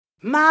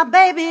My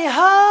baby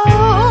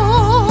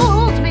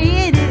holds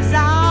me in his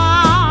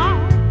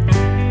arms,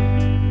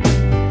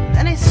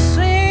 and he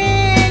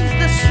sings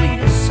the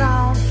sweetest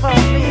song for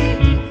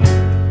me.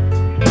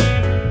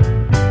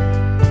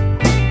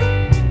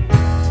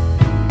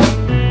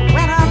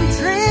 When I'm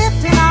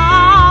drifting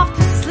off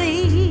to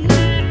sleep,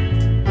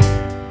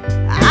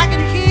 I can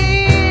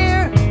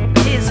hear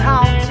his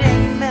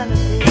haunting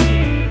melody.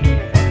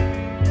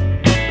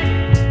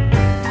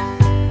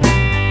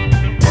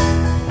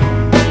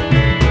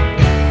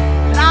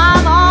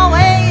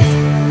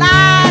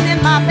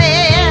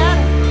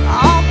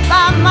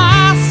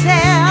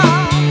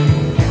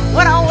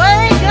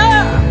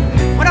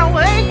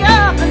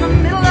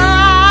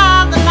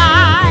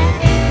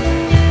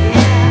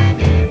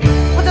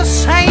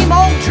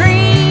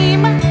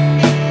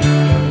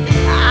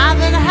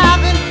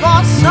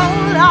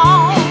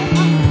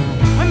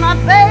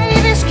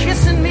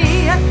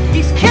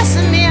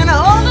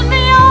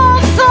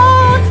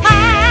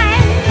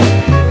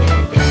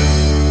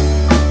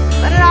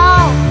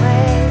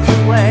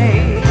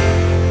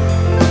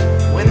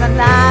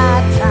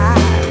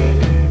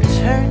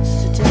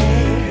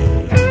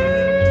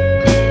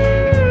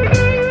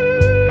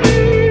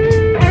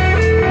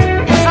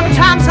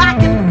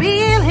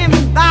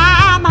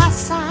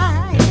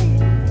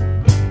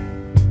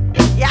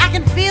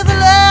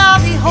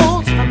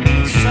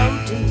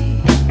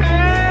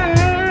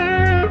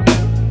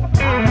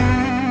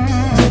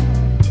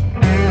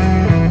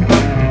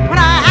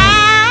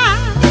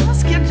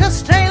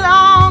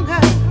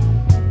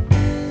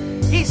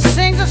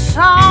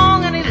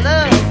 Song and he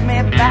loves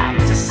me back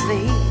to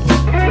sleep.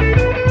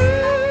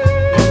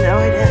 You know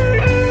he does.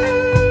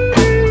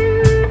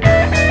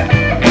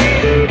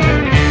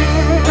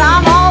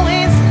 I'm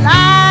always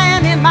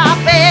lying in my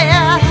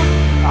bed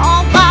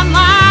all by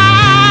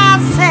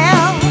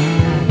myself.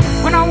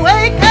 When I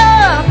wake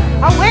up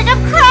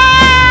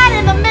crying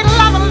in the middle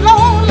of a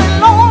lonely,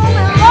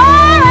 lonely,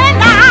 lonely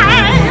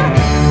night.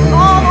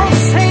 All those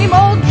same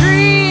old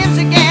dreams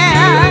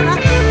again,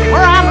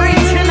 where I'm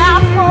reaching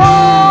out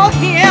for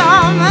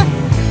him.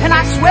 And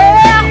I swear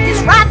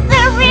he's right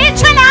there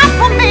reaching out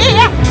for me,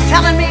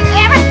 telling me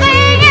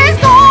everything is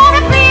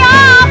gonna be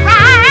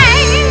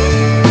alright.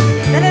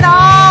 Then it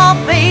all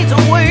fades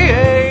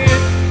away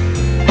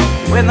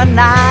when the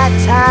night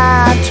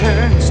tide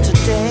turns to